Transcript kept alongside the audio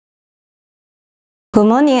Good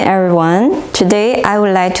morning, everyone. Today I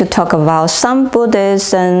would like to talk about some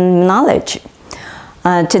Buddhist knowledge.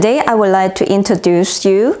 Today I would like to introduce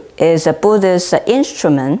you is a Buddhist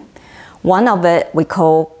instrument. One of it we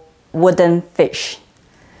call wooden fish.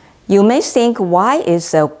 You may think why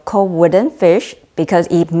is it called wooden fish? Because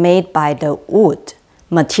it's made by the wood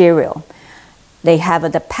material. They have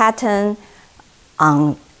the pattern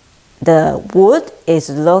on the wood. It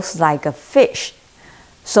looks like a fish.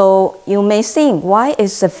 So you may think, why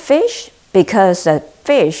is a fish? Because the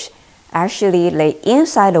fish actually lay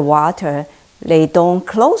inside the water. They don't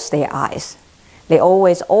close their eyes. They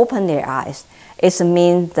always open their eyes. It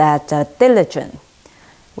means that diligent,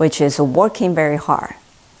 which is working very hard,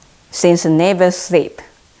 since never sleep.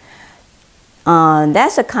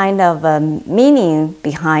 That's a kind of meaning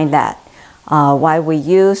behind that. Why we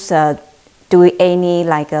use do any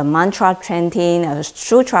like a mantra chanting or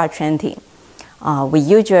sutra chanting. We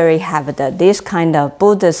usually have this kind of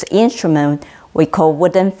Buddhist instrument we call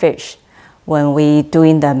wooden fish when we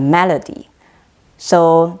doing the melody.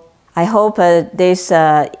 So I hope this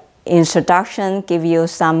introduction give you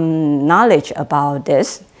some knowledge about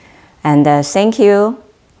this. And thank you,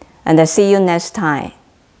 and see you next time.